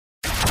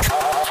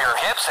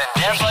tips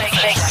and dance like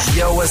this.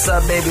 Yo, what's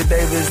up, baby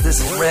babies? This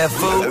is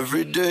Redfoo.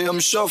 Every day I'm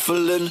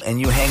shuffling. And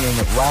you hanging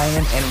with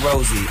Ryan and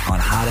Rosie on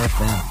Hot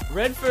FM.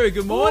 Redfoo,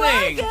 good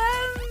morning.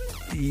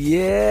 Welcome.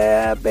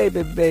 Yeah,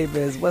 baby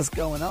babies. What's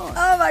going on?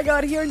 Oh my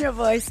God, hearing your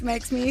voice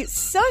makes me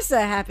so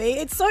happy.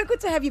 It's so good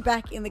to have you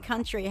back in the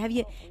country. Have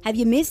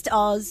you missed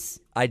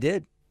Oz? I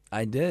did.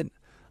 And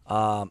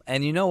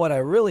you know what I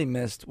really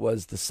missed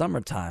was the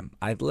summertime.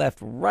 I left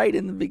right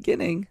in the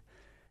beginning,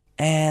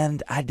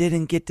 and I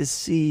didn't get to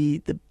see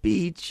the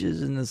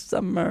beaches in the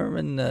summer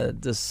and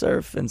the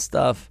surf and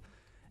stuff.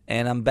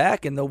 And I'm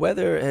back, and the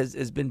weather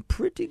has been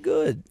pretty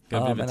good.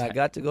 And I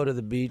got to go to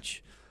the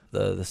beach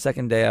the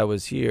second day I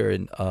was here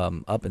and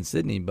up in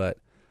Sydney. But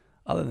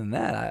other than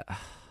that,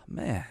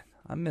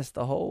 I missed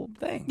the whole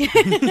thing.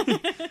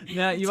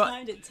 Now you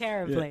timed it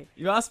terribly.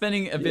 You are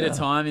spending a bit of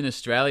time in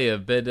Australia,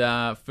 but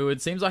Fu,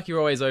 it seems like you're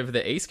always over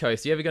the East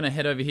Coast. Are you ever going to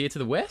head over here to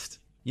the West?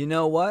 You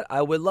know what?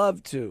 I would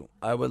love to.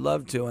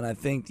 And I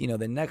think,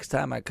 the next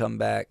time I come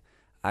back,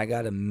 I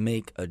got to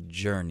make a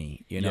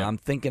journey. I'm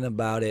thinking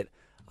about it.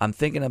 I'm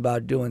thinking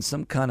about doing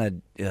some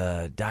kind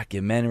of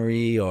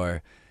documentary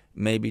or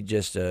maybe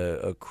just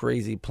a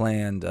crazy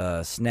planned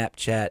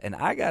Snapchat. And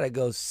I got to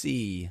go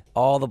see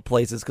all the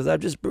places because I've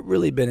just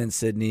really been in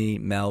Sydney,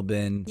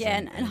 Melbourne. Yeah,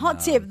 and hot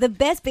tip, the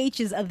best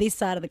beaches are this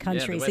side of the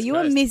country. So you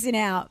are missing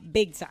out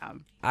big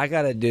time. I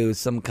got to do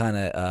some kind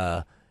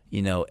of,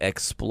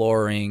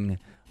 exploring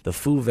the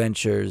Foo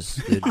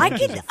ventures. I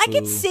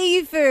could see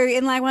you, Fu,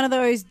 in like one of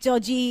those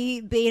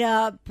dodgy, beat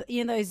up,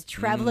 those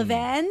traveler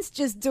vans,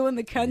 just doing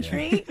the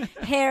country,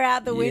 hair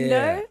out the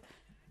window.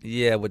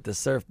 Yeah, with the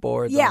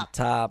surfboards on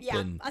top. Yeah,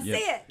 and, I see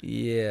it.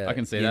 Yeah. I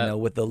can see that.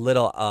 With the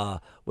little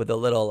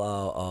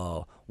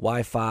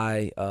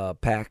Wi-Fi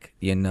pack,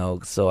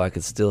 so I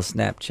could still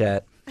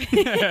Snapchat.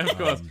 Of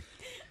course.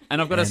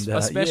 And I've got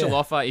a special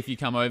offer if you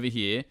come over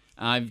here.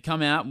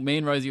 Come out, me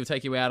and Rosie will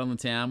take you out on the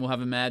town. We'll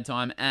have a mad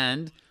time,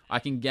 and I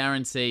can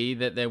guarantee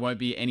that there won't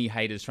be any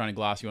haters trying to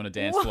glass you on a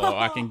dance floor.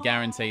 I can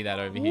guarantee that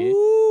over here.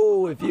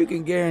 Ooh, if you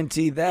can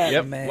guarantee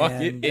that, man. Lock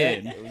it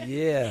in.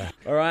 Yeah.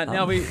 All right,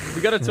 now we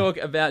got to talk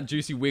about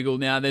Juicy Wiggle.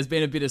 Now, there's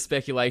been a bit of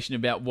speculation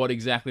about what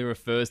exactly it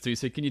refers to.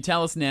 So can you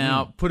tell us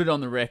now, put it on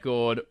the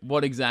record,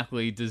 what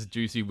exactly does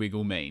Juicy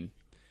Wiggle mean?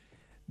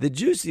 The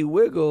Juicy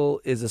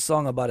Wiggle is a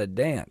song about a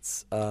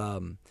dance.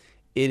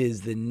 It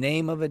is the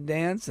name of a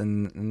dance,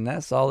 and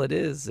that's all it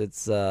is.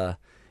 It's a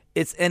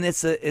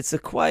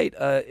quite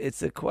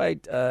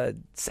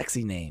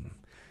sexy name,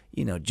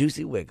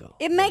 Juicy Wiggle.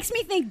 It makes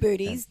me think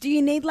Booties. Do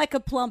you need like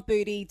a plump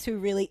booty to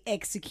really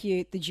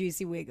execute the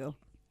Juicy Wiggle?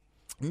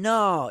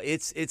 No,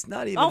 it's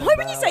not even. I'm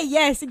hoping you say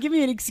yes and give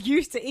me an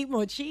excuse to eat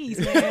more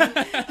cheese, man.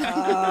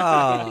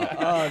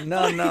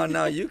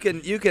 No. You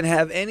can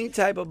have any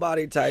type of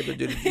body type. You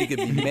could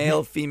be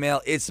male, female.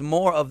 It's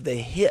more of the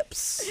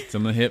hips. It's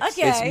on the hips.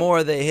 Okay. It's more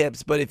of the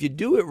hips. But if you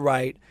do it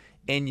right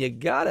and you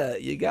got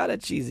a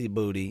cheesy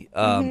booty,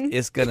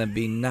 it's gonna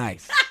be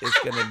nice.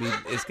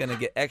 It's gonna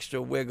get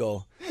extra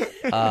wiggle.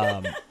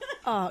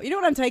 Oh, you know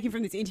what I'm taking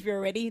from this interview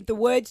already? The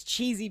words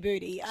cheesy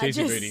booty.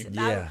 Cheesy booty.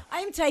 Yeah.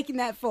 I'm taking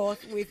that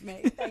forth with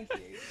me. Thank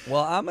you.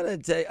 Well, I'm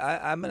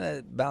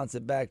gonna bounce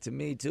it back to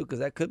me too, because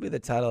that could be the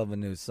title of a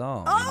new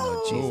song.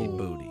 Cheesy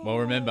booty. Well,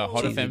 remember,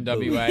 Hot Cheesy FM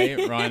booty.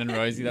 WA, Ryan and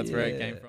Rosie, that's where it came from.